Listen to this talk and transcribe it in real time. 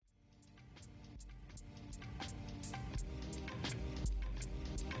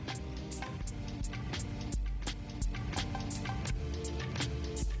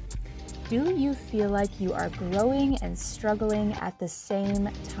Do you feel like you are growing and struggling at the same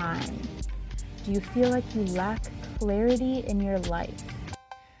time? Do you feel like you lack clarity in your life?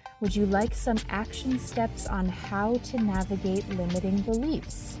 Would you like some action steps on how to navigate limiting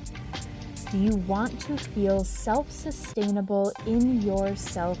beliefs? Do you want to feel self-sustainable in your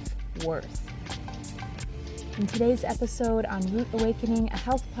self-worth? In today's episode on Root Awakening, a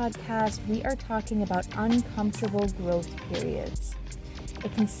health podcast, we are talking about uncomfortable growth periods.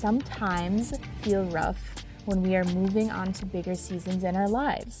 It can sometimes feel rough when we are moving on to bigger seasons in our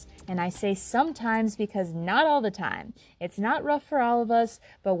lives. And I say sometimes because not all the time. It's not rough for all of us,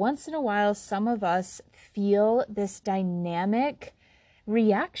 but once in a while, some of us feel this dynamic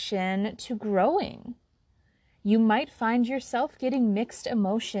reaction to growing. You might find yourself getting mixed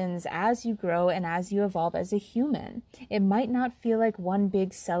emotions as you grow and as you evolve as a human. It might not feel like one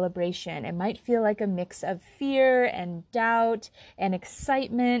big celebration. It might feel like a mix of fear and doubt and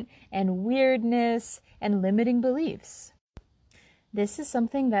excitement and weirdness and limiting beliefs. This is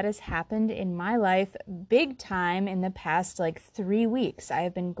something that has happened in my life big time in the past 3 weeks. I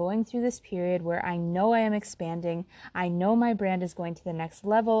have been going through this period where I know I am expanding. I know my brand is going to the next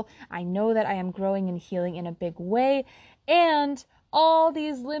level. I know that I am growing and healing in a big way. And all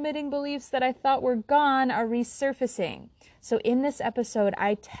these limiting beliefs that I thought were gone are resurfacing. So in this episode,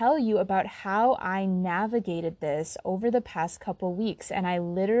 I tell you about how I navigated this over the past couple weeks, and I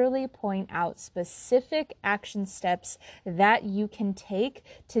literally point out specific action steps that you can take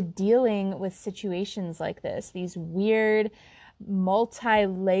to dealing with situations like this, these weird,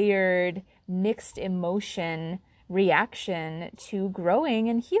 multi-layered, mixed emotion reaction to growing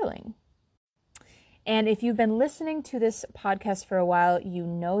and healing. And if you've been listening to this podcast for a while, you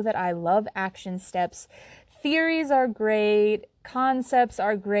know that I love action steps. Theories are great, concepts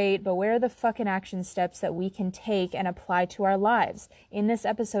are great, but where are the fucking action steps that we can take and apply to our lives? In this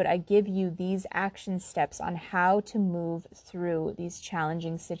episode, I give you these action steps on how to move through these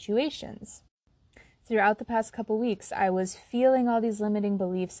challenging situations. Throughout the past couple weeks, I was feeling all these limiting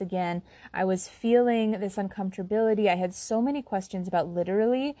beliefs again. I was feeling this uncomfortability. I had so many questions about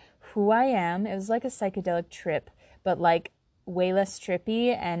literally who I am. It was like a psychedelic trip, but way less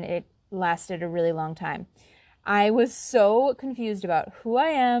trippy, and it lasted a really long time. I was so confused about who I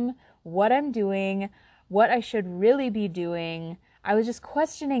am, what I'm doing, what I should really be doing. I was just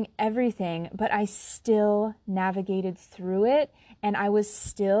questioning everything, but I still navigated through it, and I was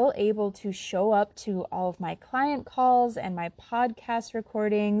still able to show up to all of my client calls and my podcast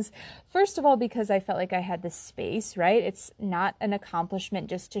recordings. First of all, because I felt like I had the space, right? It's not an accomplishment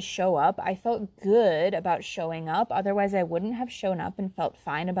just to show up. I felt good about showing up. Otherwise, I wouldn't have shown up and felt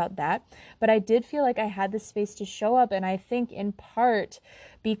fine about that. But I did feel like I had the space to show up, and I think in part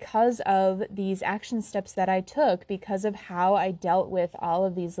because of these action steps that I took, because of how I dealt with all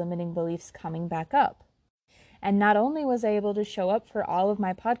of these limiting beliefs coming back up. And not only was I able to show up for all of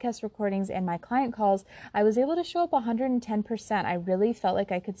my podcast recordings and my client calls, I was able to show up 110%. I really felt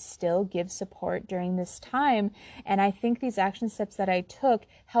like I could still give support during this time. And I think these action steps that I took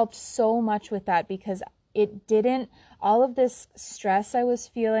helped so much with that, because all of this stress I was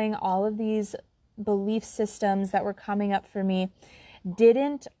feeling, all of these belief systems that were coming up for me,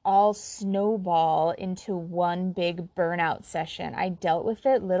 didn't all snowball into one big burnout session. I dealt with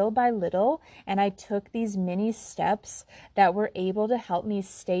it little by little, and I took these mini steps that were able to help me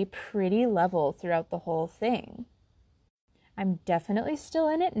stay pretty level throughout the whole thing. I'm definitely still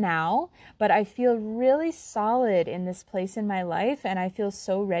in it now, but I feel really solid in this place in my life, and I feel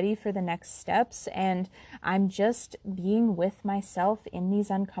so ready for the next steps, and I'm just being with myself in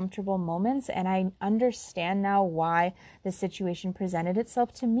these uncomfortable moments, and I understand now why the situation presented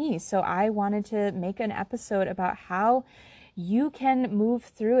itself to me. So I wanted to make an episode about how you can move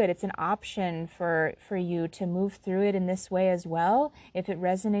through it. It's an option for you to move through it in this way as well, if it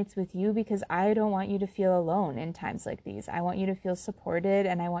resonates with you, because I don't want you to feel alone in times like these. I want you to feel supported,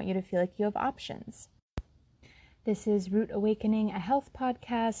 and I want you to feel like you have options. This is Root Awakening, a health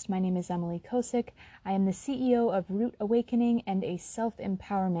podcast. My name is Emily Kosick. I am the CEO of Root Awakening and a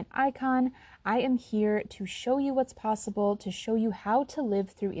self-empowerment icon. I am here to show you what's possible, to show you how to live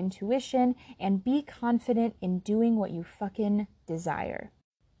through intuition and be confident in doing what you fucking desire.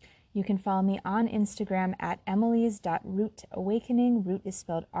 You can follow me on Instagram at emilys.rootawakening. Root is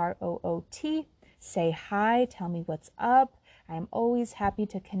spelled R-O-O-T. Say hi, tell me what's up. I am always happy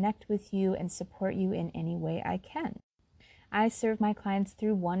to connect with you and support you in any way I can. I serve my clients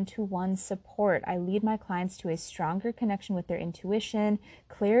through one-to-one support. I lead my clients to a stronger connection with their intuition,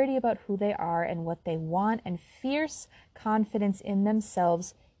 clarity about who they are and what they want, and fierce confidence in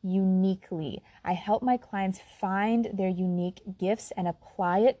themselves uniquely. I help my clients find their unique gifts and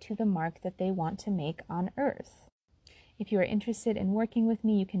apply it to the mark that they want to make on earth. If you are interested in working with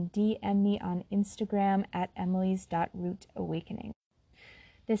me, you can DM me on Instagram at emilys.rootawakening.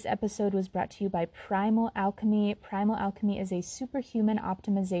 This episode was brought to you by Primal Alchemy. Primal Alchemy is a superhuman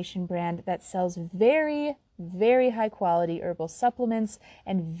optimization brand that sells very, very high quality herbal supplements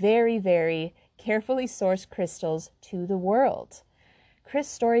and very, very carefully sourced crystals to the world. Chris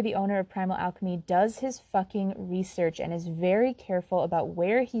Story, the owner of Primal Alchemy, does his fucking research and is very careful about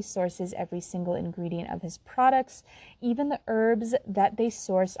where he sources every single ingredient of his products. Even the herbs that they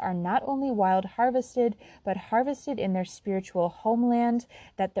source are not only wild harvested, but harvested in their spiritual homeland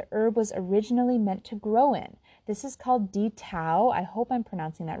that the herb was originally meant to grow in. This is called DTAO. I hope I'm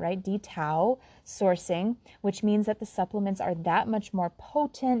pronouncing that right. DTAO sourcing, which means that the supplements are that much more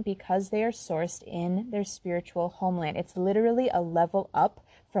potent because they are sourced in their spiritual homeland. It's literally a level up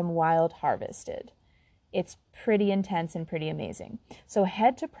from wild harvested. It's pretty intense and pretty amazing. So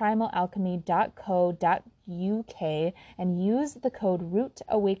head to primalalchemy.co.uk and use the code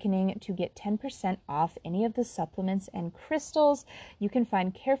ROOTAWAKENING to get 10% off any of the supplements and crystals. You can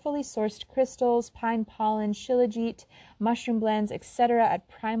find carefully sourced crystals, pine pollen, shilajit, mushroom blends, etc. at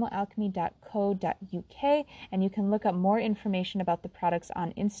primalalchemy.co.uk, and you can look up more information about the products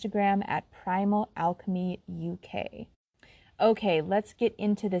on Instagram at primalalchemyuk. Okay, let's get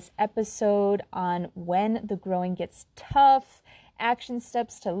into this episode on when the growing gets tough, action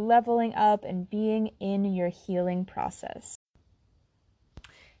steps to leveling up and being in your healing process.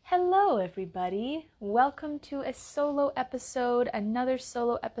 Hello, everybody. Welcome to a solo episode, another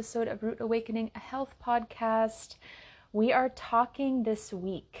solo episode of Root Awakening, a health podcast. We are talking this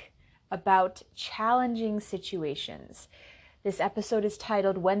week about challenging situations. This episode is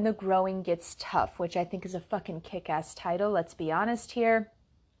titled When the Growing Gets Tough, which I think is a fucking kick-ass title, let's be honest here.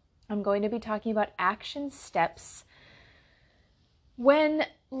 I'm going to be talking about action steps when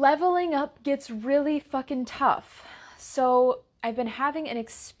leveling up gets really fucking tough. So I've been having an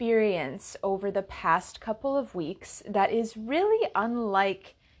experience over the past couple of weeks that is really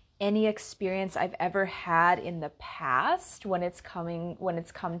unlike any experience I've ever had in the past when it's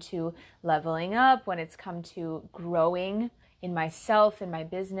come to leveling up, when it's come to growing in myself, in my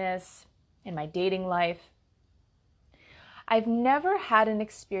business, in my dating life. I've never had an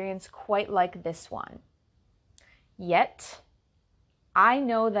experience quite like this one. Yet, I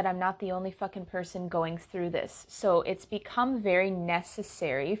know that I'm not the only fucking person going through this. So it's become very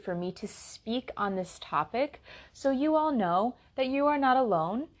necessary for me to speak on this topic so you all know that you are not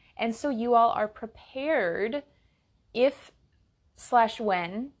alone, and so you all are prepared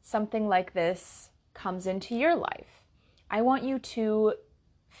if/when something like this comes into your life. I want you to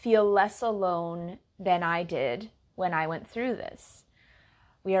feel less alone than I did when I went through this.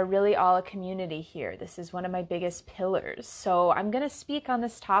 We are really all a community here. This is one of my biggest pillars. So I'm going to speak on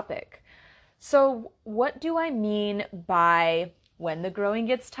this topic. So what do I mean by when the growing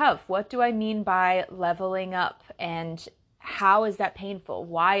gets tough? What do I mean by leveling up? And how is that painful?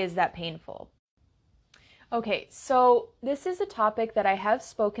 Why is that painful? Okay, so this is a topic that I have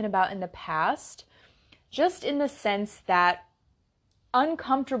spoken about in the past, just in the sense that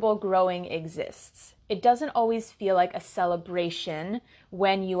uncomfortable growing exists. It doesn't always feel like a celebration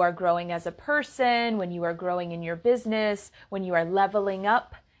when you are growing as a person, when you are growing in your business, when you are leveling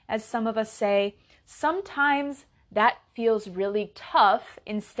up, as some of us say. Sometimes that feels really tough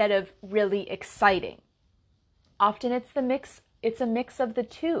instead of really exciting. Often it's a mix of the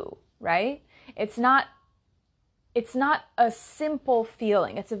two, right? It's not a simple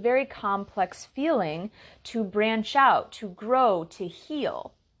feeling. It's a very complex feeling to branch out, to grow, to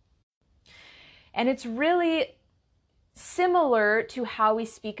heal. And it's really similar to how we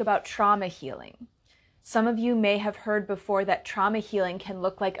speak about trauma healing. Some of you may have heard before that trauma healing can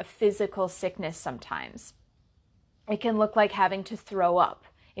look like a physical sickness sometimes. It can look like having to throw up.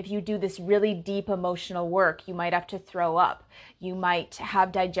 If you do this really deep emotional work, you might have to throw up. You might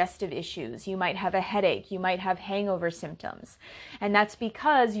have digestive issues. You might have a headache. You might have hangover symptoms. And that's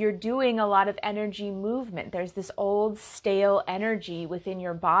because you're doing a lot of energy movement. There's this old stale energy within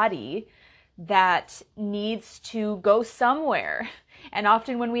your body that needs to go somewhere. And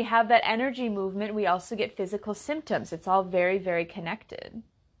often when we have that energy movement, we also get physical symptoms. It's all very, very connected.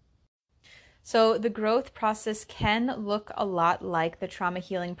 So the growth process can look a lot like the trauma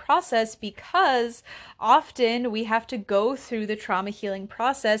healing process because often we have to go through the trauma healing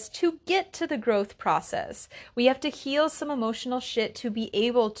process to get to the growth process. We have to heal some emotional shit to be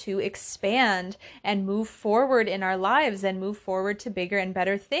able to expand and move forward in our lives and move forward to bigger and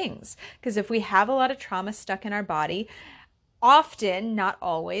better things. Because if we have a lot of trauma stuck in our body, often, not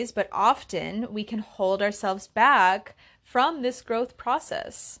always, but often we can hold ourselves back from this growth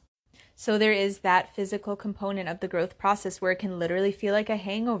process. So there is that physical component of the growth process where it can literally feel like a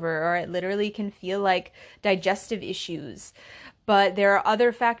hangover, or it literally can feel like digestive issues. But there are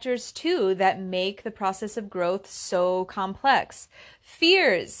other factors too that make the process of growth so complex.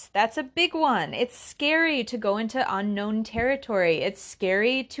 Fears, that's a big one. It's scary to go into unknown territory. It's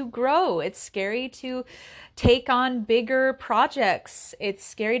scary to grow. It's scary to take on bigger projects. It's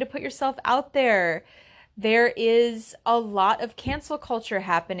scary to put yourself out there. There is a lot of cancel culture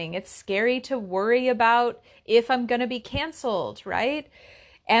happening. It's scary to worry about if I'm going to be canceled, right?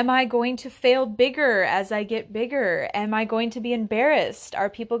 Am I going to fail bigger as I get bigger? Am I going to be embarrassed? Are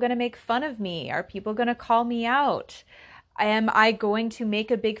people going to make fun of me? Are people going to call me out? Am I going to make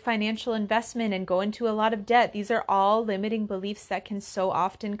a big financial investment and go into a lot of debt? These are all limiting beliefs that can so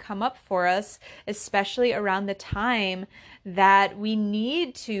often come up for us, especially around the time that we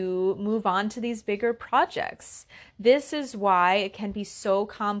need to move on to these bigger projects. This is why it can be so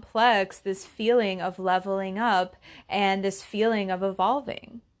complex, this feeling of leveling up and this feeling of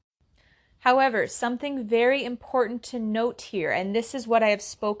evolving. However, something very important to note here, and this is what I have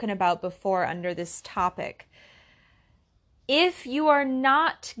spoken about before under this topic. If you are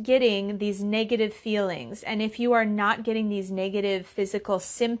not getting these negative feelings, and if you are not getting these negative physical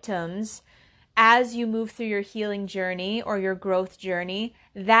symptoms as you move through your healing journey or your growth journey,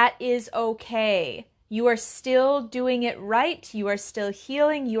 that is okay. You are still doing it right. You are still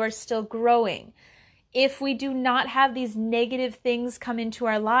healing. You are still growing. If we do not have these negative things come into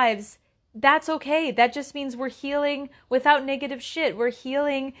our lives, that's okay. That just means we're healing without negative shit. We're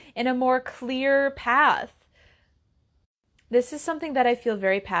healing in a more clear path. This is something that I feel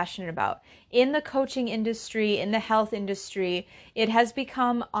very passionate about. In the coaching industry, in the health industry, it has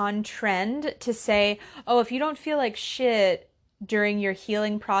become on trend to say, oh, if you don't feel like shit during your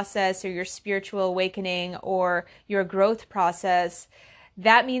healing process or your spiritual awakening or your growth process,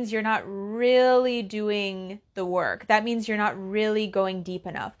 that means you're not really doing the work. That means you're not really going deep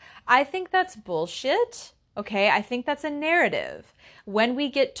enough. I think that's bullshit. Okay, I think that's a narrative. When we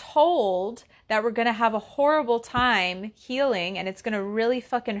get told that we're going to have a horrible time healing and it's going to really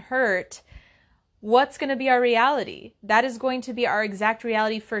fucking hurt, what's going to be our reality? That is going to be our exact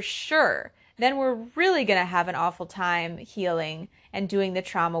reality for sure. Then we're really going to have an awful time healing and doing the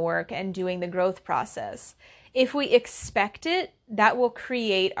trauma work and doing the growth process. If we expect it, that will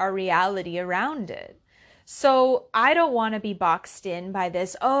create our reality around it. So I don't want to be boxed in by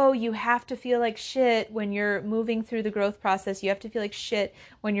this, oh, you have to feel like shit when you're moving through the growth process. You have to feel like shit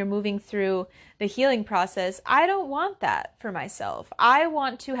when you're moving through the healing process. I don't want that for myself. I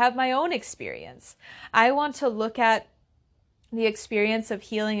want to have my own experience. I want to look at the experience of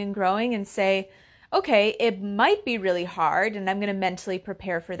healing and growing and say, okay, it might be really hard and I'm going to mentally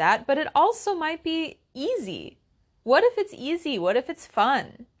prepare for that, but it also might be easy. What if it's easy? What if it's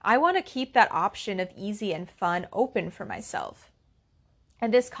fun? I want to keep that option of easy and fun open for myself.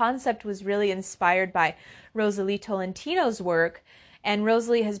 And this concept was really inspired by Rosalie Tolentino's work. And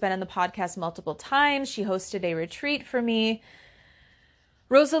Rosalie has been on the podcast multiple times. She hosted a retreat for me.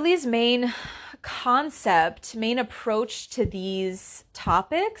 Rosalie's main concept, main approach to these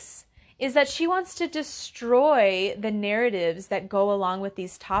topics is that she wants to destroy the narratives that go along with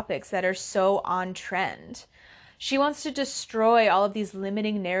these topics that are so on trend. She wants to destroy all of these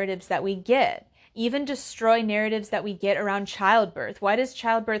limiting narratives that we get, even destroy narratives that we get around childbirth. Why does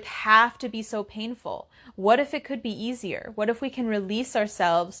childbirth have to be so painful? What if it could be easier? What if we can release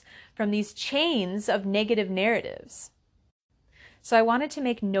ourselves from these chains of negative narratives? So I wanted to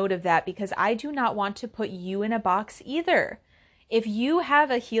make note of that because I do not want to put you in a box either. If you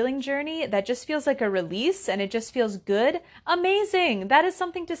have a healing journey that just feels like a release and it just feels good, amazing. That is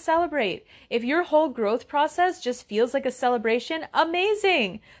something to celebrate. If your whole growth process just feels like a celebration,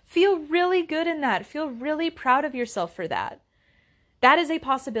 amazing. Feel really good in that. Feel really proud of yourself for that. That is a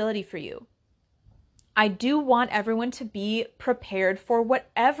possibility for you. I do want everyone to be prepared for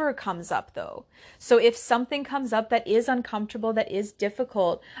whatever comes up though. So if something comes up that is uncomfortable, that is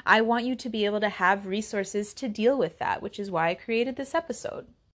difficult, I want you to be able to have resources to deal with that, which is why I created this episode.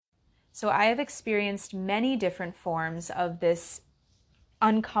 So I have experienced many different forms of this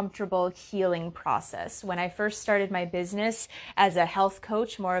uncomfortable healing process. When I first started my business as a health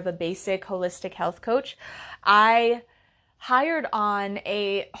coach, more of a basic holistic health coach, I hired on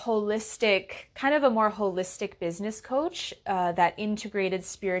a holistic, kind of a more holistic business coach that integrated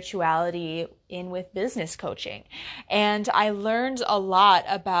spirituality in with business coaching. And I learned a lot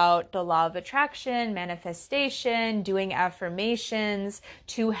about the law of attraction, manifestation, doing affirmations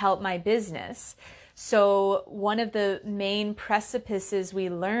to help my business. So one of the main precipices we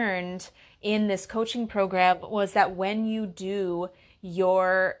learned in this coaching program was that when you do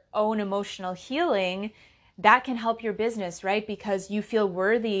your own emotional healing, that can help your business, right? Because you feel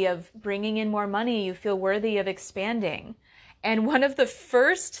worthy of bringing in more money, you feel worthy of expanding. And one of the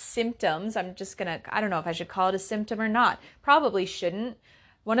first symptoms, I don't know if I should call it a symptom or not, probably shouldn't.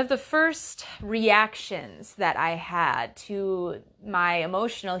 One of the first reactions that I had to my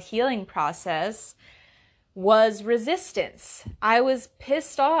emotional healing process was resistance. I was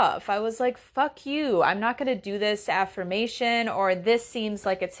pissed off. I was like, fuck you. I'm not going to do this affirmation, or this seems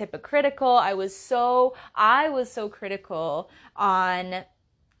like it's hypocritical. I was so critical on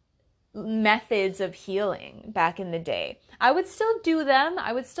methods of healing back in the day. I would still do them.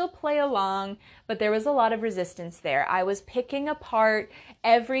 I would still play along, but there was a lot of resistance there. I was picking apart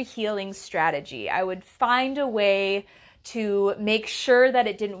every healing strategy. I would find a way to make sure that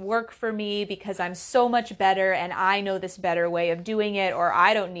it didn't work for me because I'm so much better and I know this better way of doing it, or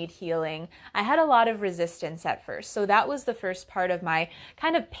I don't need healing. I had a lot of resistance at first. So that was the first part of my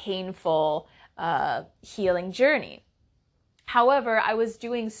kind of painful healing journey. However, I was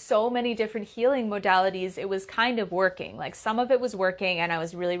doing so many different healing modalities, it was kind of working. Like some of it was working and I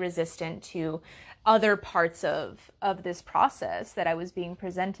was really resistant to other parts of this process that I was being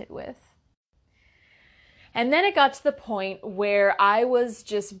presented with. And then it got to the point where I was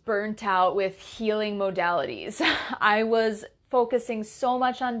just burnt out with healing modalities. I was focusing so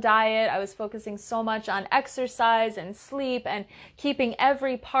much on diet. I was focusing so much on exercise and sleep and keeping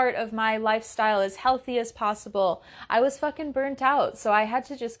every part of my lifestyle as healthy as possible. I was fucking burnt out. So I had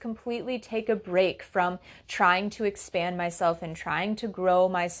to just completely take a break from trying to expand myself and trying to grow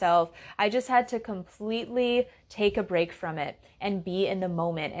myself. I just had to completely take a break from it and be in the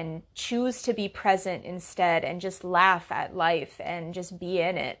moment and choose to be present instead and just laugh at life and just be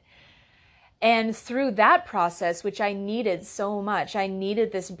in it. And through that process, which I needed so much, I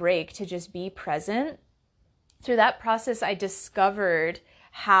needed this break to just be present. Through that process, I discovered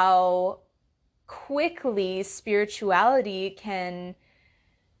how quickly spirituality can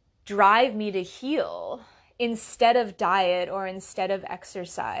drive me to heal instead of diet or instead of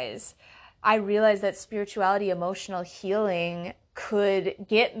exercise. I realized that spirituality, emotional healing could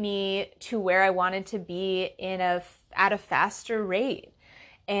get me to where I wanted to be at a faster rate.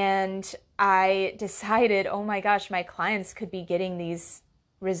 And I decided, oh my gosh, my clients could be getting these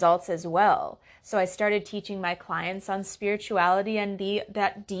results as well. So I started teaching my clients on spirituality and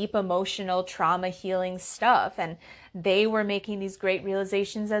that deep emotional trauma healing stuff. And they were making these great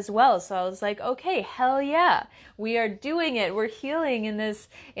realizations as well. So I was like, okay, hell yeah, we are doing it. We're healing in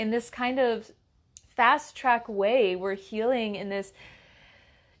this kind of fast track way. We're healing in this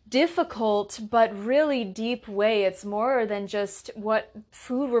difficult but really deep way. It's more than just what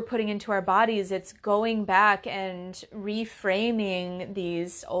food we're putting into our bodies. It's going back and reframing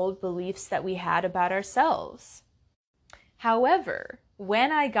these old beliefs that we had about ourselves. However,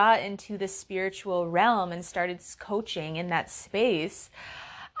 when I got into the spiritual realm and started coaching in that space,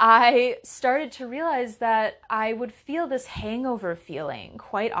 I started to realize that I would feel this hangover feeling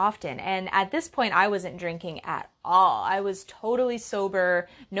quite often. And at this point, I wasn't drinking at all. I was totally sober,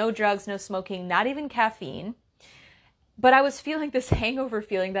 no drugs, no smoking, not even caffeine. But I was feeling this hangover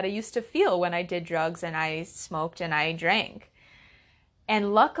feeling that I used to feel when I did drugs and I smoked and I drank.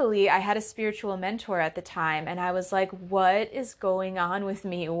 And luckily, I had a spiritual mentor at the time, and I was like, what is going on with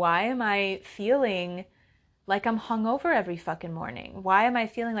me? Why am I feeling like I'm hungover every fucking morning? Why am I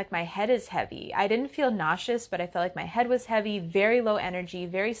feeling like my head is heavy? I didn't feel nauseous, but I felt like my head was heavy, very low energy,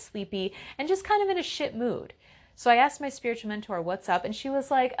 very sleepy, and just kind of in a shit mood. So I asked my spiritual mentor, what's up? And she was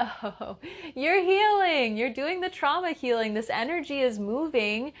like, oh, you're healing. You're doing the trauma healing. This energy is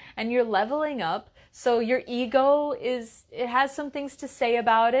moving and you're leveling up. So your ego it has some things to say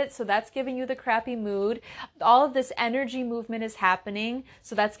about it. So that's giving you the crappy mood. All of this energy movement is happening.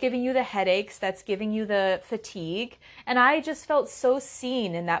 So that's giving you the headaches. That's giving you the fatigue. And I just felt so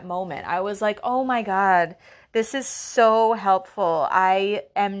seen in that moment. I was like, oh my God, this is so helpful. I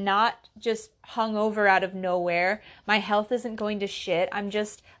am not just hungover out of nowhere. My health isn't going to shit. I'm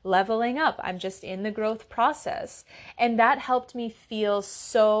just leveling up. I'm just in the growth process. And that helped me feel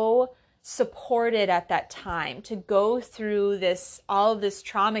so supported at that time to go through all of this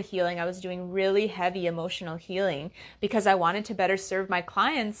trauma healing. I was doing really heavy emotional healing because I wanted to better serve my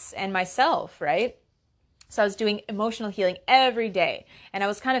clients and myself, right? So I was doing emotional healing every day and I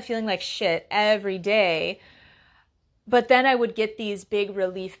was kind of feeling like shit every day. But then I would get these big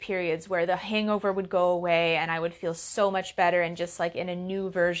relief periods where the hangover would go away and I would feel so much better and just like in a new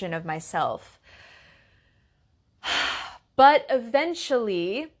version of myself. But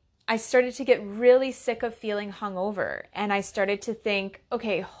eventually, I started to get really sick of feeling hungover, and I started to think,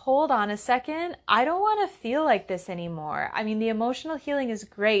 okay, hold on a second. I don't want to feel like this anymore. I mean, the emotional healing is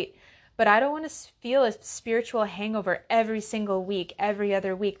great, but I don't want to feel a spiritual hangover every single week, every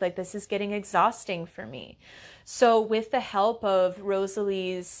other week. Like, this is getting exhausting for me. So with the help of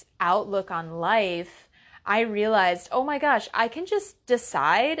Rosalie's outlook on life, I realized, oh my gosh, I can just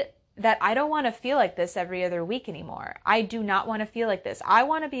decide that I don't want to feel like this every other week anymore. I do not want to feel like this. I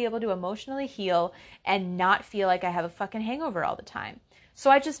want to be able to emotionally heal and not feel like I have a fucking hangover all the time. So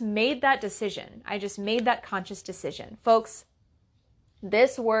I just made that decision. I just made that conscious decision. Folks,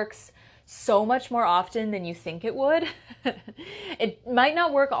 this works so much more often than you think it would. It might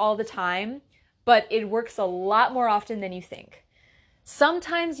not work all the time, but it works a lot more often than you think.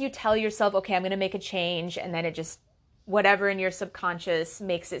 Sometimes you tell yourself, okay, I'm going to make a change, and then it just, whatever in your subconscious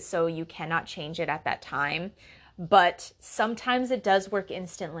makes it so you cannot change it at that time. But sometimes it does work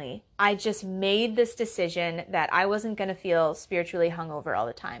instantly. I just made this decision that I wasn't going to feel spiritually hungover all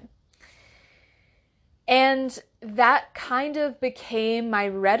the time. And that kind of became my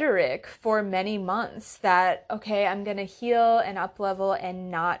rhetoric for many months, that, okay, I'm going to heal and up level and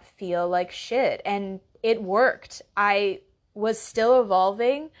not feel like shit. And it worked. I was still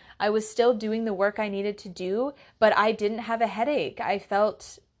evolving. I was still doing the work I needed to do, but I didn't have a headache. I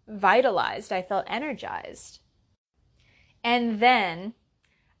felt vitalized. I felt energized. And then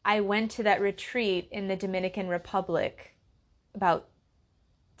I went to that retreat in the Dominican Republic about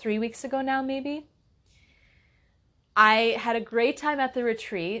 3 weeks ago now, maybe. I had a great time at the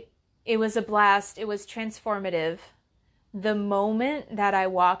retreat. It was a blast. It was transformative. The moment that I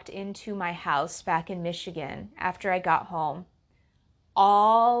walked into my house back in Michigan after I got home,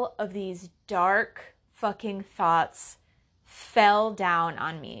 all of these dark fucking thoughts fell down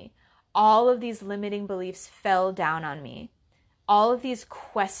on me. All of these limiting beliefs fell down on me. All of these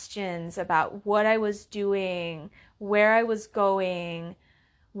questions about what I was doing, where I was going,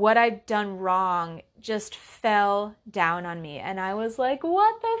 what I'd done wrong just fell down on me. And I was like,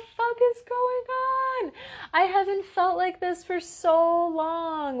 what the fuck is going on? I haven't felt like this for so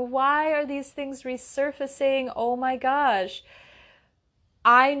long. Why are these things resurfacing? Oh my gosh.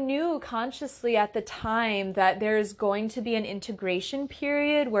 I knew consciously at the time that there's going to be an integration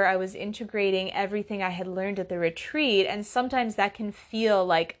period where I was integrating everything I had learned at the retreat. And sometimes that can feel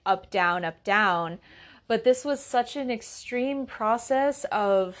like up, down, up, down. But this was such an extreme process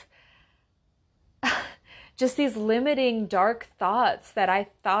of just these limiting dark thoughts that I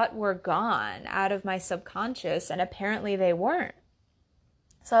thought were gone out of my subconscious, and apparently they weren't.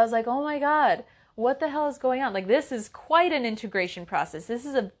 So I was like, oh my God, what the hell is going on? Like, this is quite an integration process. This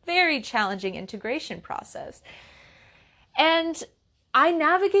is a very challenging integration process. And I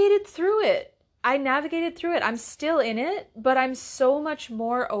navigated through it. I'm still in it, but I'm so much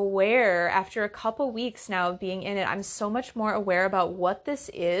more aware after a couple weeks now of being in it. I'm so much more aware about what this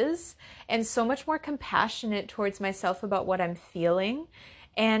is, and so much more compassionate towards myself about what I'm feeling,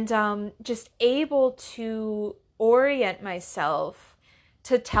 and just able to orient myself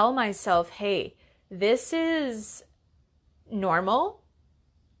to tell myself, hey, this is normal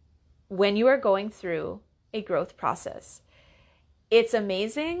when you are going through a growth process. It's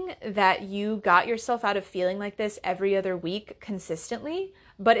amazing that you got yourself out of feeling like this every other week consistently,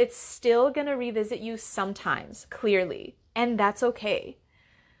 but it's still going to revisit you sometimes, clearly, and that's okay.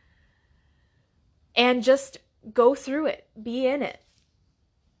 And just go through it, be in it.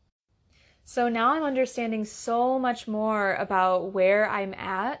 So now I'm understanding so much more about where I'm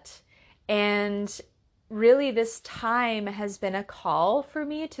at, and really this time has been a call for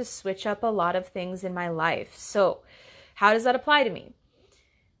me to switch up a lot of things in my life. So how does that apply to me?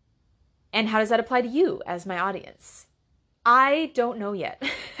 And how does that apply to you as my audience? I don't know yet,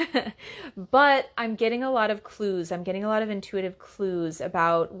 but I'm getting a lot of clues. I'm getting a lot of intuitive clues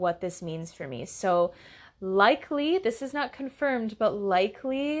about what this means for me. So likely, this is not confirmed, but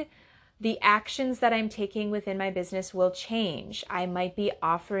likely the actions that I'm taking within my business will change. I might be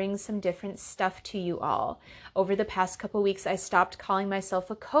offering some different stuff to you all. Over the past couple weeks, I stopped calling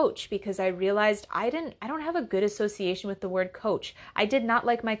myself a coach because I realized I don't have a good association with the word coach. I did not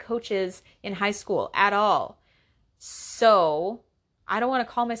like my coaches in high school at all. So I don't want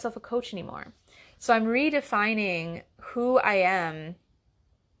to call myself a coach anymore. So I'm redefining who I am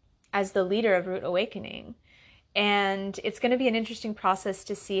as the leader of Root Awakening. And it's going to be an interesting process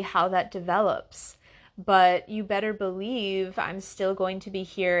to see how that develops. But you better believe I'm still going to be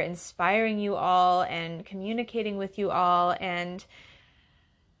here inspiring you all and communicating with you all and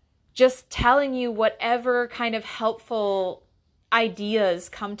just telling you whatever kind of helpful ideas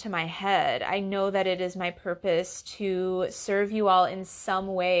come to my head. I know that it is my purpose to serve you all in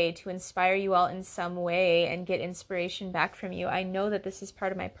some way, to inspire you all in some way and get inspiration back from you. I know that this is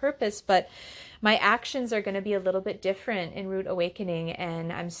part of my purpose, but my actions are going to be a little bit different in Root Awakening,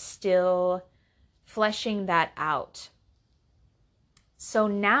 and I'm still fleshing that out. So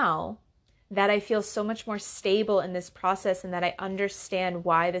now that I feel so much more stable in this process and that I understand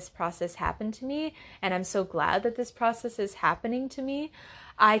why this process happened to me, and I'm so glad that this process is happening to me,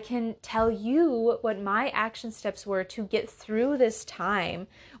 I can tell you what my action steps were to get through this time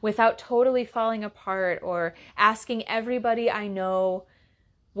without totally falling apart or asking everybody I know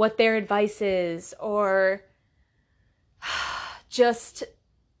what their advice is, or just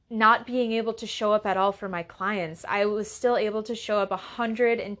not being able to show up at all for my clients. I was still able to show up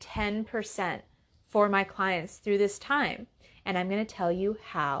 110% for my clients through this time. And I'm going to tell you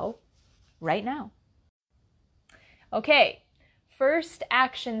how right now. Okay, first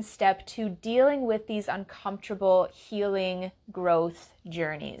action step to dealing with these uncomfortable healing growth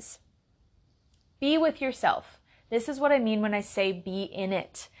journeys. Be with yourself. This is what I mean when I say be in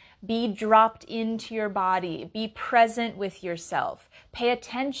it. Be dropped into your body. Be present with yourself. Pay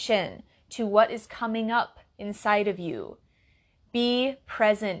attention to what is coming up inside of you. Be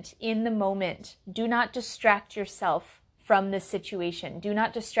present in the moment. Do not distract yourself from the situation. Do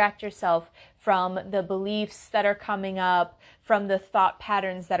not distract yourself from the beliefs that are coming up, from the thought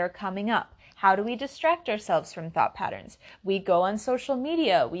patterns that are coming up. How do we distract ourselves from thought patterns? We go on social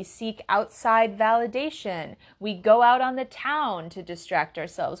media. We seek outside validation. We go out on the town to distract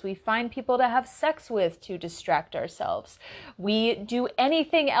ourselves. We find people to have sex with to distract ourselves. We do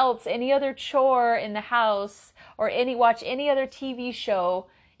anything else, any other chore in the house, or watch any other TV show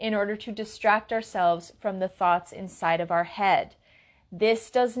in order to distract ourselves from the thoughts inside of our head. This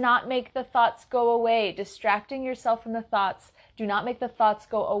does not make the thoughts go away. Distracting yourself from the thoughts do not make the thoughts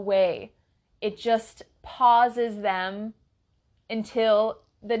go away. It just pauses them until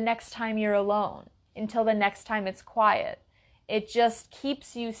the next time you're alone, until the next time it's quiet. It just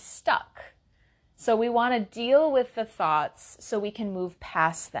keeps you stuck. So we want to deal with the thoughts so we can move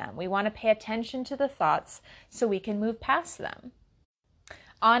past them. We want to pay attention to the thoughts so we can move past them.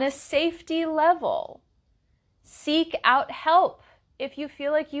 On a safety level, seek out help if you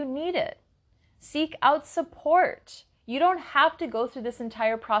feel like you need it. Seek out support. You don't have to go through this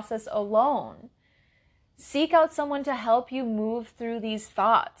entire process alone. Seek out someone to help you move through these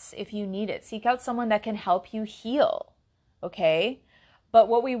thoughts if you need it. Seek out someone that can help you heal, okay? But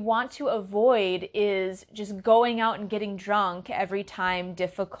what we want to avoid is just going out and getting drunk every time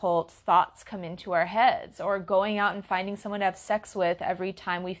difficult thoughts come into our heads, or going out and finding someone to have sex with every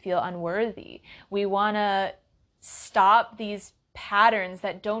time we feel unworthy. We want to stop these patterns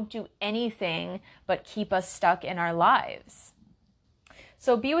that don't do anything but keep us stuck in our lives.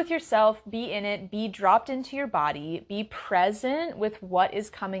 So be with yourself, be in it, be dropped into your body, be present with what is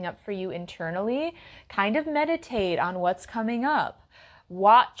coming up for you internally. Kind of meditate on what's coming up.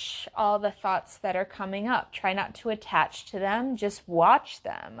 Watch all the thoughts that are coming up. Try not to attach to them, just watch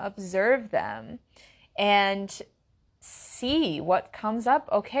them, observe them, and see what comes up.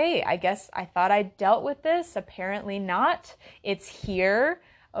 Okay, I guess I thought I dealt with this. Apparently not. It's here.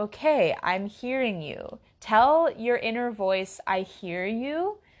 Okay, I'm hearing you. Tell your inner voice, I hear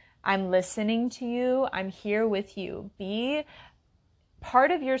you. I'm listening to you. I'm here with you. Be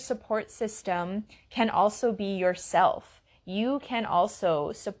part of your support system can also be yourself. You can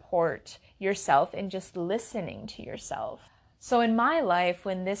also support yourself in just listening to yourself. So in my life,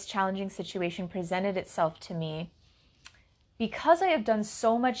 when this challenging situation presented itself to me, because I have done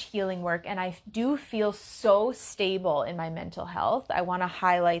so much healing work and I do feel so stable in my mental health, I want to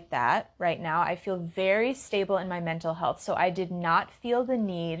highlight that right now. I feel very stable in my mental health. So I did not feel the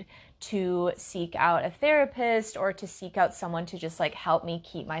need to seek out a therapist or to seek out someone to just help me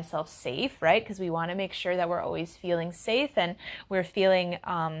keep myself safe, right? Because we want to make sure that we're always feeling safe and we're feeling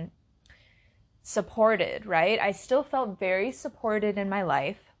supported, right? I still felt very supported in my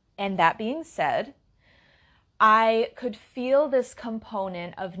life. And that being said, I could feel this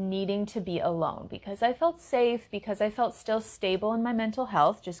component of needing to be alone because I felt safe, because I felt still stable in my mental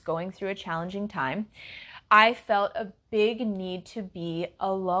health, just going through a challenging time. I felt a big need to be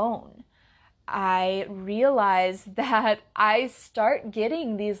alone. I realized that I start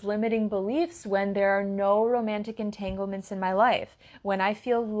getting these limiting beliefs when there are no romantic entanglements in my life. When I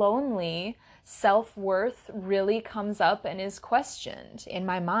feel lonely, self-worth really comes up and is questioned in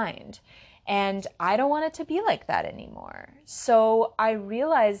my mind. And I don't want it to be like that anymore. So I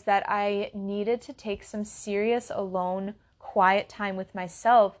realized that I needed to take some serious alone, quiet time with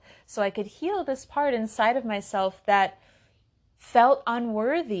myself so I could heal this part inside of myself that felt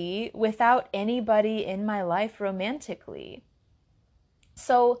unworthy without anybody in my life romantically.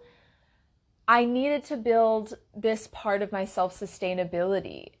 So I needed to build this part of my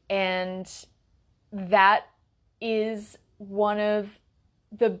self-sustainability, and that is one of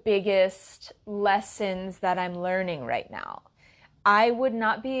the biggest lessons that I'm learning right now. I would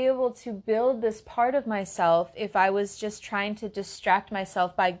not be able to build this part of myself if I was just trying to distract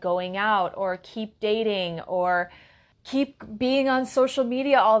myself by going out or keep dating or keep being on social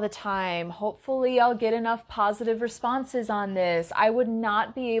media all the time. Hopefully I'll get enough positive responses on this. I would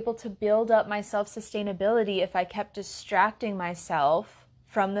not be able to build up my self-sustainability if I kept distracting myself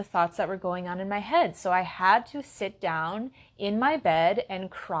from the thoughts that were going on in my head. So I had to sit down in my bed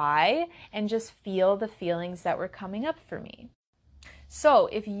and cry and just feel the feelings that were coming up for me. So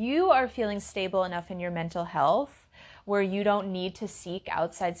if you are feeling stable enough in your mental health where you don't need to seek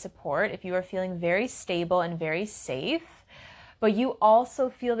outside support, if you are feeling very stable and very safe, but you also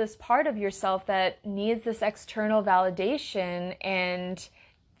feel this part of yourself that needs this external validation and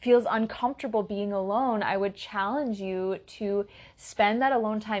feels uncomfortable being alone, I would challenge you to spend that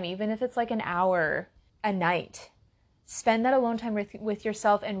alone time, even if it's like an hour a night. Spend that alone time with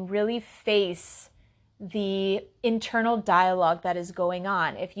yourself and really face the internal dialogue that is going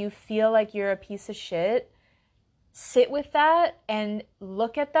on. If you feel like you're a piece of shit, sit with that and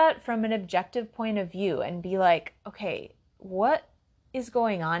look at that from an objective point of view and be like, okay, what is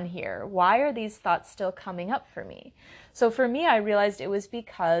going on here? Why are these thoughts still coming up for me? So for me, I realized it was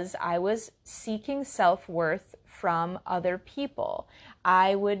because I was seeking self-worth from other people.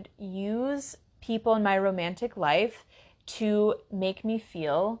 I would use people in my romantic life to make me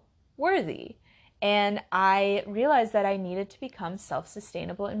feel worthy. And I realized that I needed to become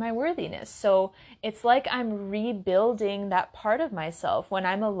self-sustainable in my worthiness. So it's like I'm rebuilding that part of myself. When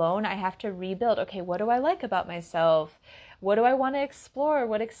I'm alone, I have to rebuild. Okay, what do I like about myself? What do I want to explore?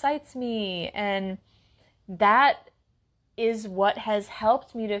 What excites me? And that is what has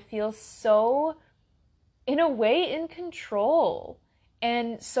helped me to feel so, in a way, in control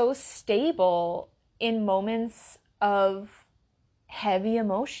and so stable in moments of heavy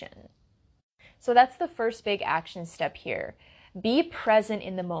emotion. So that's the first big action step here. Be present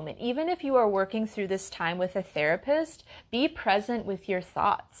in the moment. Even if you are working through this time with a therapist, be present with your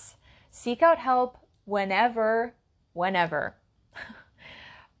thoughts. Seek out help whenever.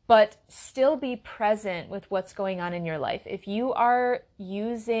 But still be present with what's going on in your life. If you are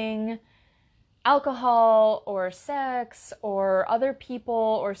using alcohol or sex or other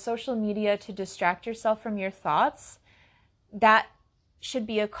people or social media to distract yourself from your thoughts, that should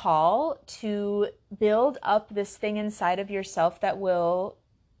be a call to build up this thing inside of yourself that will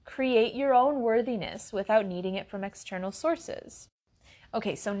create your own worthiness without needing it from external sources.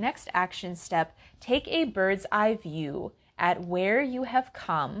 Okay, so next action step, take a bird's eye view at where you have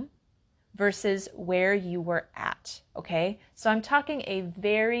come versus where you were at, okay? So I'm talking a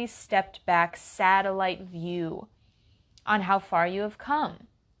very stepped back satellite view on how far you have come.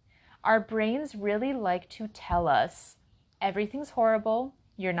 Our brains really like to tell us everything's horrible,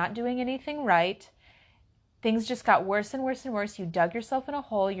 you're not doing anything right, things just got worse and worse and worse, you dug yourself in a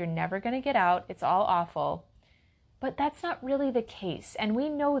hole, you're never going to get out, it's all awful. But that's not really the case, and we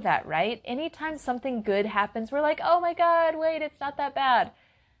know that, right? Anytime something good happens, we're like, oh my God, wait, it's not that bad.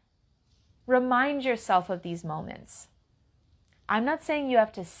 Remind yourself of these moments. I'm not saying you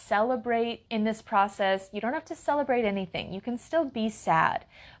have to celebrate in this process. You don't have to celebrate anything. You can still be sad,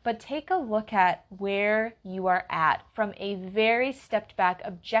 but take a look at where you are at from a very stepped back,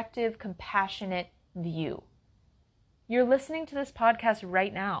 objective, compassionate view. You're listening to this podcast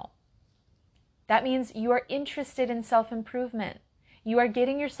right now. That means you are interested in self-improvement. You are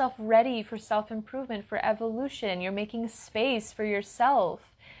getting yourself ready for self-improvement, for evolution. You're making space for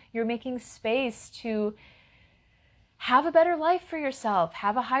yourself. You're making space to have a better life for yourself,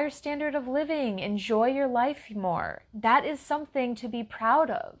 have a higher standard of living, enjoy your life more. That is something to be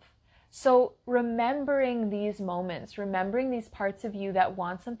proud of. So remembering these moments, remembering these parts of you that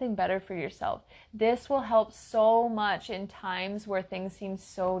want something better for yourself, this will help so much in times where things seem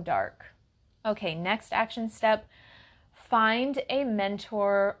so dark. Okay, next action step, find a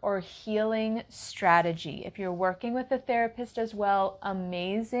mentor or healing strategy. If you're working with a therapist as well,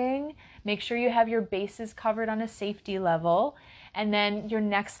 amazing. Make sure you have your bases covered on a safety level. And then your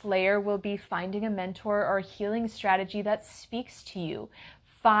next layer will be finding a mentor or healing strategy that speaks to you.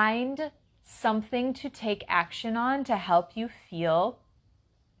 Find something to take action on to help you feel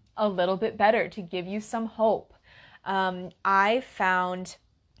a little bit better, to give you some hope. I found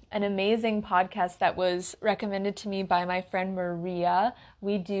an amazing podcast that was recommended to me by my friend Maria.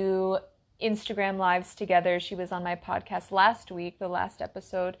 We do Instagram lives together. She was on my podcast last week, the last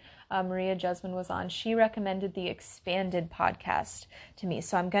episode Maria Jasmine was on. She recommended the Expanded podcast to me.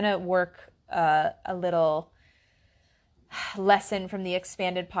 So I'm going to work a little lesson from the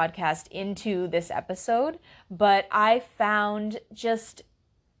Expanded podcast into this episode. But I found just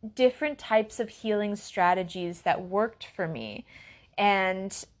different types of healing strategies that worked for me.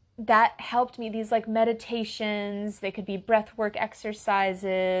 And that helped me. These like meditations, they could be breathwork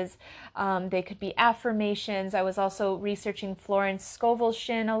exercises, they could be affirmations. I was also researching Florence Scovel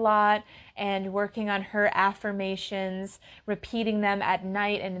Shinn a lot and working on her affirmations, repeating them at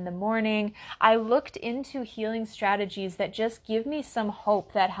night and in the morning. I looked into healing strategies that just give me some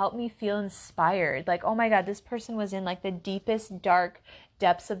hope, that help me feel inspired. Like, oh my God, this person was in like the deepest, dark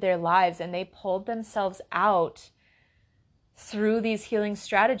depths of their lives and they pulled themselves out through these healing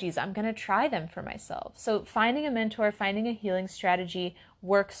strategies. I'm going to try them for myself. So finding a mentor, finding a healing strategy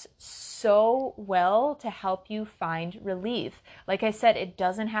works so well to help you find relief. Like I said, it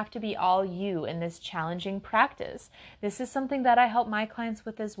doesn't have to be all you in this challenging practice. This is something that I help my clients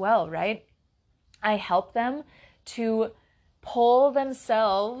with as well, right? I help them to pull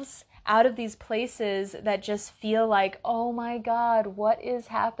themselves out of these places that just feel like, oh my God, what is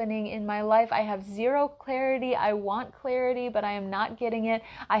happening in my life? I have zero clarity. I want clarity, but I am not getting it.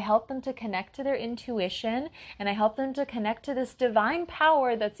 I help them to connect to their intuition, and I help them to connect to this divine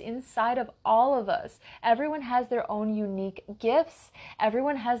power that's inside of all of us. Everyone has their own unique gifts.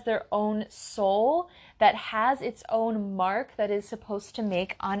 Everyone has their own soul that has its own mark that is supposed to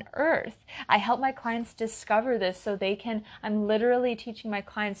make on earth. I help my clients discover this so they can, I'm literally teaching my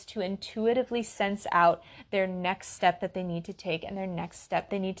clients to intuitively sense out their next step that they need to take and their next step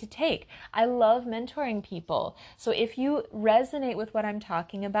they need to take. I love mentoring people. So if you resonate with what I'm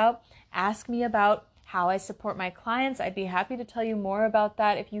talking about, ask me about how I support my clients. I'd be happy to tell you more about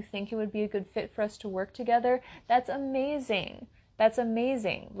that. If you think it would be a good fit for us to work together, that's amazing. That's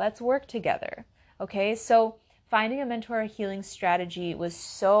amazing. Let's work together. Okay, so finding a mentor or healing strategy was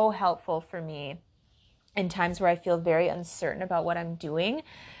so helpful for me in times where I feel very uncertain about what I'm doing.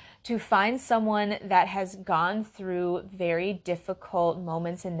 To find someone that has gone through very difficult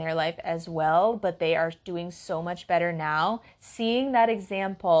moments in their life as well, but they are doing so much better now. Seeing that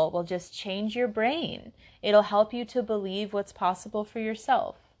example will just change your brain. It'll help you to believe what's possible for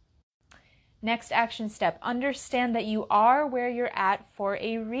yourself. Next action step, understand that you are where you're at for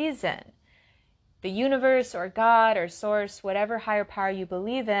a reason. The universe or God or source, whatever higher power you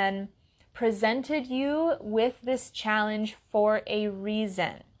believe in, presented you with this challenge for a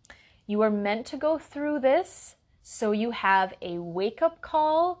reason. You are meant to go through this, so you have a wake-up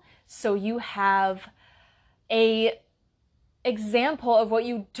call, so you have a example of what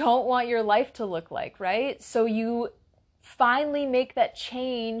you don't want your life to look like, right? So you finally make that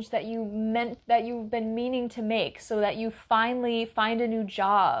change that you've been meaning to make, so that you finally find a new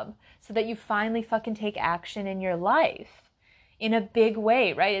job, so that you finally fucking take action in your life in a big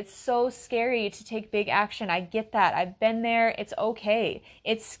way, right? It's so scary to take big action. I get that. I've been there. It's okay.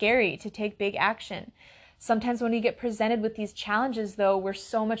 It's scary to take big action. Sometimes when we get presented with these challenges, though, we're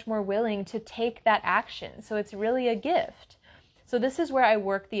so much more willing to take that action. So it's really a gift. So this is where I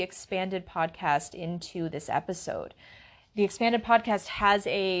work the Expanded podcast into this episode. The Expanded podcast has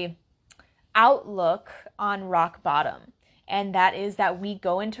a outlook on rock bottom. And that is that we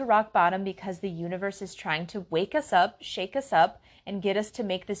go into rock bottom because the universe is trying to wake us up, shake us up, and get us to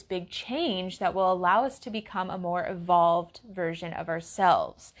make this big change that will allow us to become a more evolved version of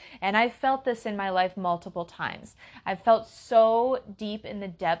ourselves. And I've felt this in my life multiple times. I've felt so deep in the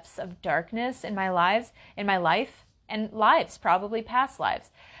depths of darkness in my life, and lives, probably past lives,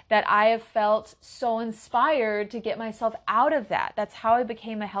 that I have felt so inspired to get myself out of that. That's how I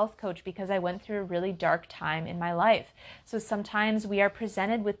became a health coach, because I went through a really dark time in my life. So sometimes we are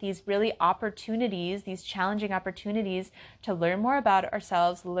presented with these really opportunities, these challenging opportunities to learn more about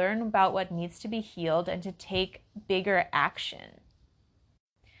ourselves, learn about what needs to be healed, and to take bigger action.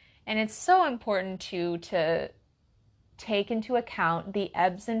 And it's so important to take into account the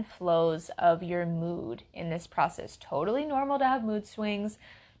ebbs and flows of your mood in this process. Totally normal to have mood swings.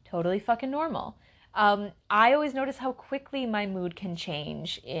 Totally fucking normal. I always notice how quickly my mood can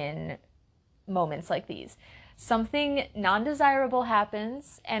change in moments like these. Something non-desirable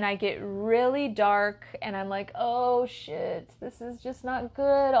happens and I get really dark and I'm like, oh shit, this is just not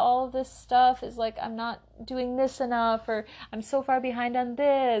good. All of this stuff is like, I'm not doing this enough, or I'm so far behind on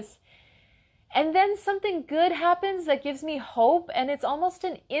this. And then something good happens that gives me hope, and it's almost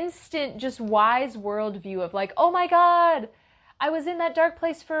an instant, just wise worldview of like, oh my God, I was in that dark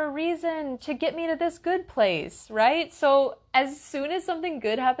place for a reason to get me to this good place, right? So as soon as something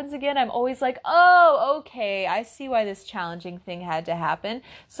good happens again, I'm always like, oh, okay, I see why this challenging thing had to happen.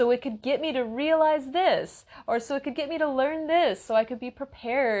 So it could get me to realize this, or so it could get me to learn this, so I could be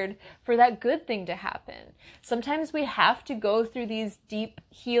prepared for that good thing to happen. Sometimes we have to go through these deep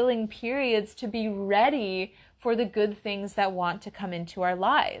healing periods to be ready for the good things that want to come into our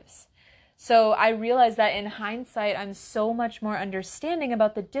lives. So I realized that in hindsight, I'm so much more understanding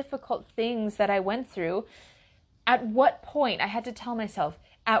about the difficult things that I went through. At what point, I had to tell myself,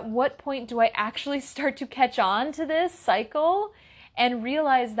 at what point do I actually start to catch on to this cycle and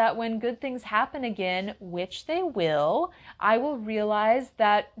realize that when good things happen again, which they will, I will realize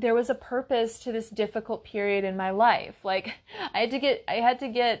that there was a purpose to this difficult period in my life. Like I had to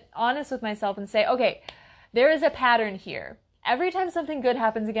get honest with myself and say, okay, there is a pattern here. Every time something good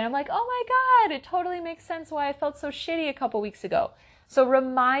happens again, I'm like, oh my God, it totally makes sense why I felt so shitty a couple weeks ago. So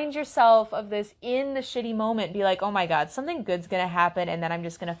remind yourself of this in the shitty moment. Be like, oh my God, something good's gonna happen and then I'm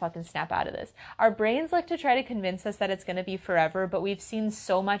just gonna fucking snap out of this. Our brains like to try to convince us that it's gonna be forever, but we've seen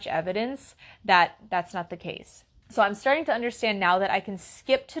so much evidence that that's not the case. So I'm starting to understand now that I can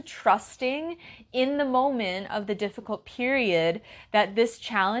skip to trusting in the moment of the difficult period that this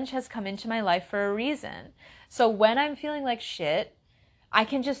challenge has come into my life for a reason. So when I'm feeling like shit, I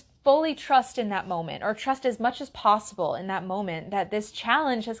can just fully trust in that moment, or trust as much as possible in that moment that this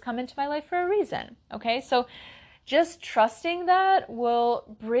challenge has come into my life for a reason. Okay, so just trusting that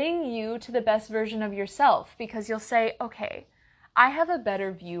will bring you to the best version of yourself, because you'll say, okay, I have a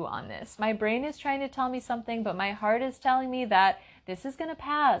better view on this. My brain is trying to tell me something, but my heart is telling me that this is going to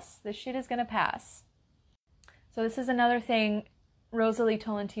pass. This shit is going to pass. So this is another thing Rosalie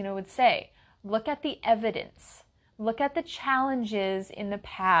Tolentino would say. Look at the evidence. Look at the challenges in the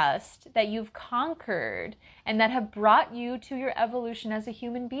past that you've conquered and that have brought you to your evolution as a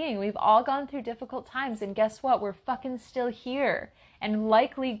human being. We've all gone through difficult times, and guess what? We're fucking still here. And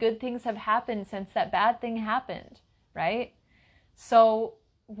likely good things have happened since that bad thing happened, right? So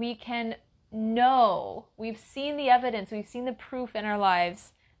we can know, we've seen the evidence, we've seen the proof in our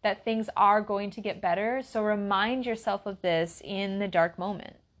lives that things are going to get better. So remind yourself of this in the dark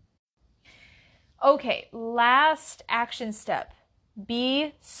moment. Okay, last action step.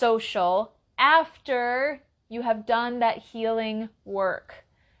 Be social after you have done that healing work.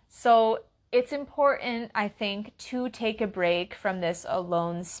 So it's important, I think, to take a break from this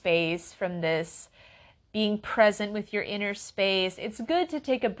alone space, from this being present with your inner space. It's good to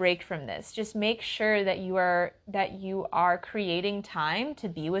take a break from this. Just make sure that you are creating time to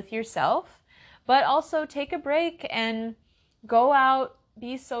be with yourself, but also take a break and go out,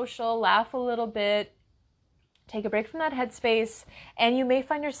 be social, laugh a little bit, take a break from that headspace, and you may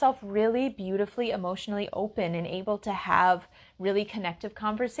find yourself really beautifully emotionally open and able to have really connective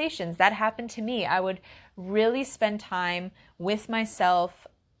conversations. That happened to me. I would really spend time with myself,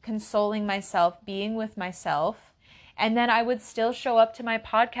 consoling myself, being with myself. And then I would still show up to my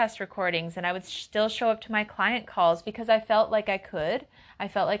podcast recordings, and I would still show up to my client calls because I felt like I could. I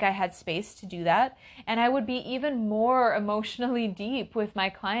felt like I had space to do that. And I would be even more emotionally deep with my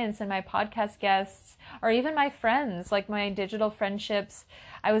clients and my podcast guests, or even my friends, like my digital friendships.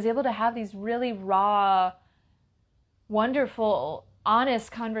 I was able to have these really raw, wonderful,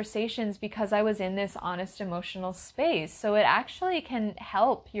 honest conversations because I was in this honest emotional space. So it actually can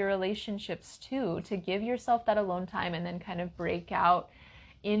help your relationships too, to give yourself that alone time and then kind of break out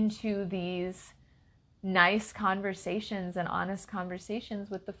into these nice conversations and honest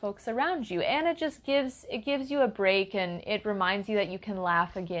conversations with the folks around you. And it just gives you a break, and it reminds you that you can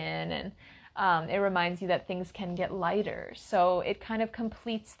laugh again, and it reminds you that things can get lighter. So it kind of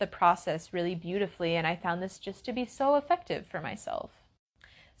completes the process really beautifully, and I found this just to be so effective for myself.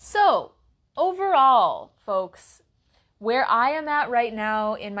 So overall, folks, where I am at right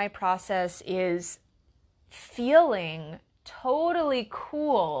now in my process is feeling totally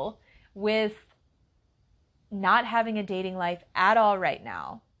cool with not having a dating life at all right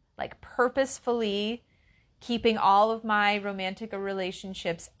now. Like purposefully keeping all of my romantic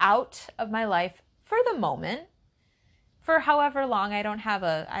relationships out of my life for the moment, for however long. I don't have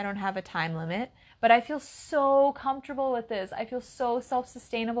a time limit, but I feel so comfortable with this. I feel so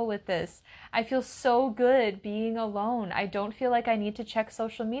self-sustainable with this. I feel so good being alone. I don't feel like I need to check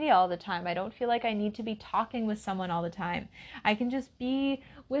social media all the time. I don't feel like I need to be talking with someone all the time. I can just be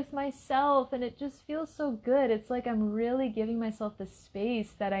with myself, and it just feels so good. It's like I'm really giving myself the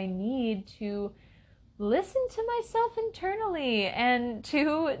space that I need to listen to myself internally and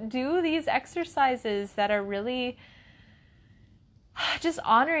to do these exercises that are really just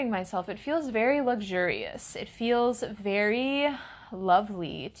honoring myself. It feels very luxurious. It feels very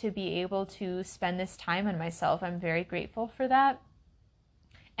lovely to be able to spend this time on myself. I'm very grateful for that.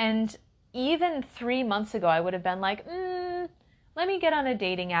 And even 3 months ago, I would have been like, let me get on a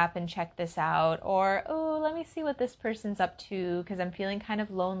dating app and check this out. Or, oh, let me see what this person's up to because I'm feeling kind of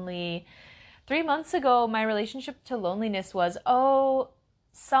lonely. 3 months ago, my relationship to loneliness was, oh,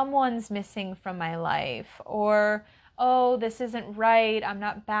 someone's missing from my life. Or, oh, this isn't right. I'm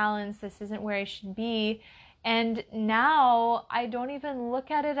not balanced. This isn't where I should be. And now I don't even look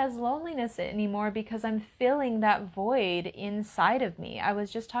at it as loneliness anymore because I'm filling that void inside of me. I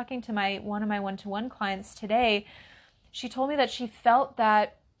was just talking to one of my one-to-one clients today. She told me that she felt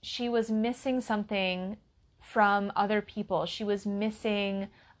that she was missing something from other people. She was missing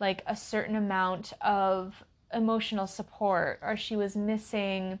like a certain amount of emotional support, or she was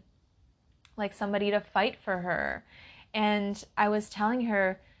missing like somebody to fight for her. And I was telling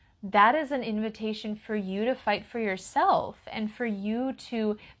her, that is an invitation for you to fight for yourself and for you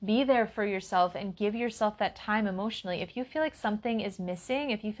to be there for yourself and give yourself that time emotionally. If you feel like something is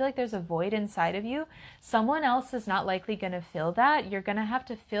missing, if you feel like there's a void inside of you, someone else is not likely going to fill that. You're going to have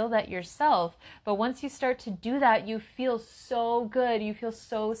to fill that yourself. But once you start to do that, you feel so good. You feel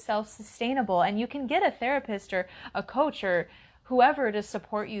so self-sustainable, and you can get a therapist or a coach or whoever to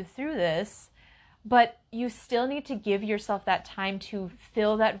support you through this. But you still need to give yourself that time to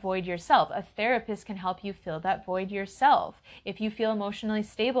fill that void yourself. A therapist can help you fill that void yourself. If you feel emotionally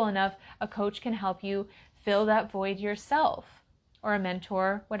stable enough, a coach can help you fill that void yourself, or a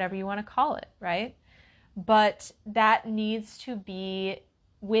mentor, whatever you want to call it, right? But that needs to be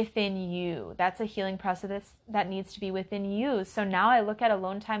within you. That's a healing process that needs to be within you. So now I look at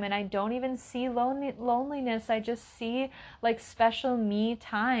alone time and I don't even see loneliness. I just see like special me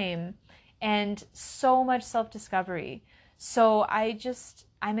time and so much self-discovery. So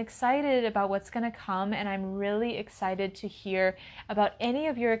I'm excited about what's going to come, and I'm really excited to hear about any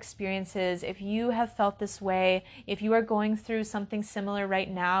of your experiences. If you have felt this way, if you are going through something similar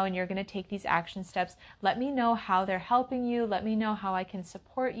right now and you're going to take these action steps, let me know how they're helping you. Let me know how I can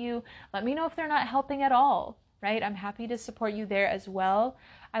support you. Let me know if they're not helping at all, right? I'm happy to support you there as well.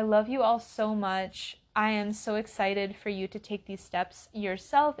 I love you all so much. I am so excited for you to take these steps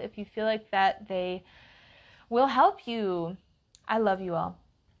yourself if you feel like that they will help you. I love you all.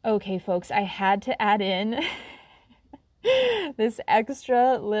 Okay, folks, I had to add in this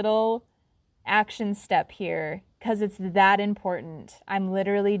extra little action step here because it's that important. I'm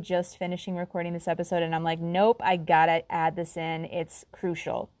literally just finishing recording this episode and I'm like, nope, I gotta add this in. It's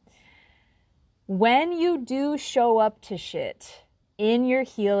crucial. When you do show up to shit in your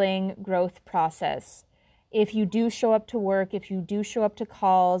healing growth process, if you do show up to work, if you do show up to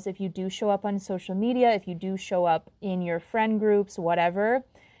calls, if you do show up on social media, if you do show up in your friend groups, whatever,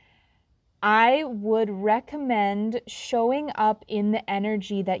 I would recommend showing up in the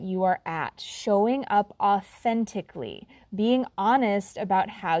energy that you are at, showing up authentically, being honest about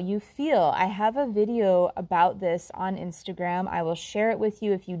how you feel. I have a video about this on Instagram. I will share it with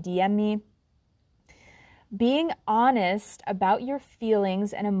you if you DM me. Being honest about your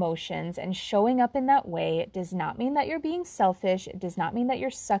feelings and emotions and showing up in that way does not mean that you're being selfish. It does not mean that you're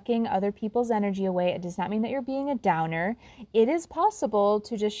sucking other people's energy away. It does not mean that you're being a downer. It is possible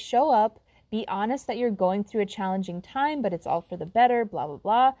to just show up, be honest that you're going through a challenging time, but it's all for the better, blah, blah,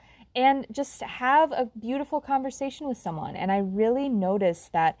 blah, and just have a beautiful conversation with someone. And I really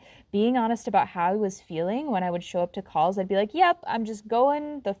noticed that being honest about how I was feeling when I would show up to calls, I'd be like, yep, I'm just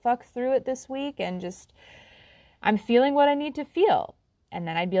going the fuck through it this week and just I'm feeling what I need to feel. And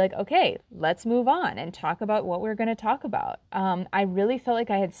then I'd be like, okay, let's move on and talk about what we're going to talk about. I really felt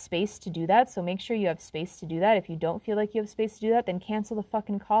like I had space to do that. So make sure you have space to do that. If you don't feel like you have space to do that, then cancel the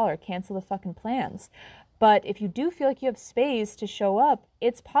fucking call or cancel the fucking plans. But if you do feel like you have space to show up,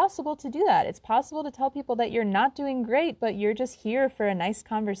 it's possible to do that. It's possible to tell people that you're not doing great, but you're just here for a nice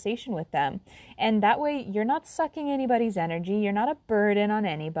conversation with them. And that way you're not sucking anybody's energy. You're not a burden on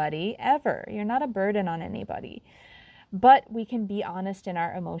anybody, ever. You're not a burden on anybody. But we can be honest in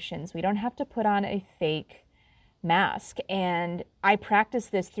our emotions. We don't have to put on a fake mask. And I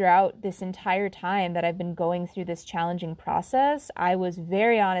practiced this throughout this entire time that I've been going through this challenging process. I was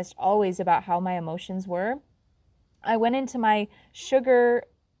very honest always about how my emotions were. I went into my sugar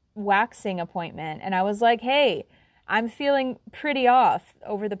waxing appointment and I was like, hey, I'm feeling pretty off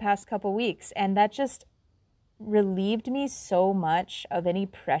over the past couple weeks. And that just relieved me so much of any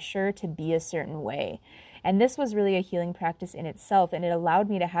pressure to be a certain way. And this was really a healing practice in itself, and it allowed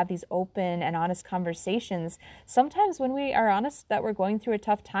me to have these open and honest conversations. Sometimes when we are honest that we're going through a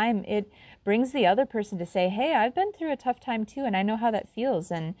tough time, it brings the other person to say, hey, I've been through a tough time too, and I know how that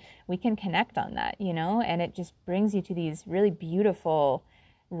feels, and we can connect on that, and it just brings you to these really beautiful,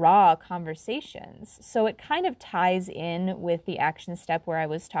 raw conversations. So it kind of ties in with the action step where I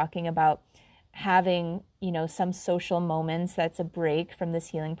was talking about having, some social moments that's a break from this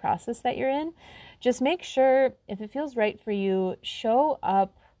healing process that you're in. Just make sure, if it feels right for you, show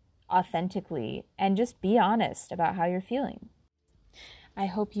up authentically and just be honest about how you're feeling. I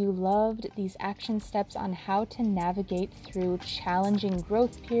hope you loved these action steps on how to navigate through challenging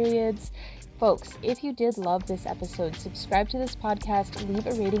growth periods. Folks, if you did love this episode, subscribe to this podcast, leave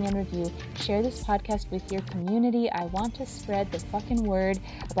a rating and review, share this podcast with your community. I want to spread the fucking word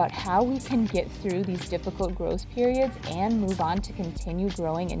about how we can get through these difficult growth periods and move on to continue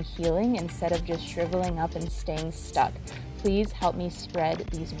growing and healing instead of just shriveling up and staying stuck. Please help me spread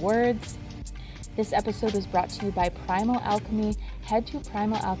these words. This episode was brought to you by Primal Alchemy. Head to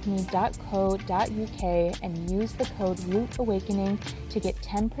primalalchemy.co.uk and use the code ROOTAWAKENING to get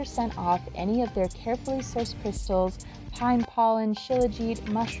 10% off any of their carefully sourced crystals, pine pollen, shilajit,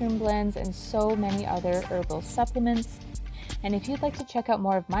 mushroom blends, and so many other herbal supplements. And if you'd like to check out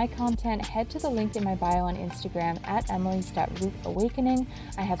more of my content, head to the link in my bio on Instagram at emilys.rootawakening.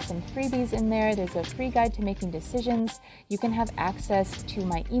 I have some freebies in there. There's a free guide to making decisions. You can have access to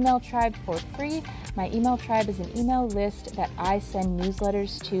my email tribe for free. My email tribe is an email list that I send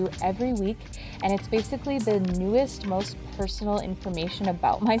newsletters to every week. And it's basically the newest, most personal information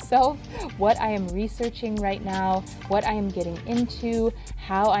about myself, what I am researching right now, what I am getting into,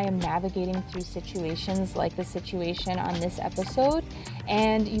 how I am navigating through situations like the situation on this episode.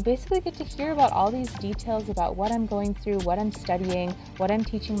 And you basically get to hear about all these details about what I'm going through, what I'm studying, what I'm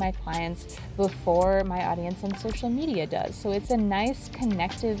teaching my clients before my audience on social media does. So it's a nice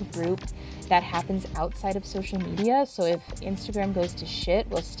connective group that happens outside of social media. So if Instagram goes to shit,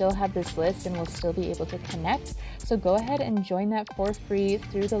 we'll still have this list and we'll still be able to connect. So go ahead and join that for free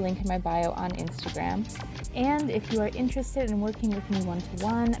through the link in my bio on Instagram. And if you are interested in working with me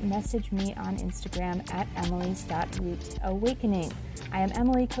one-to-one, message me on Instagram at emilys.rootawakening. I am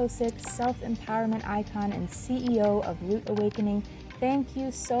Emily Kosick, self-empowerment icon and CEO of Root Awakening. Thank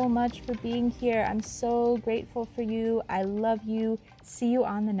you so much for being here. I'm so grateful for you. I love you. See you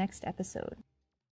on the next episode.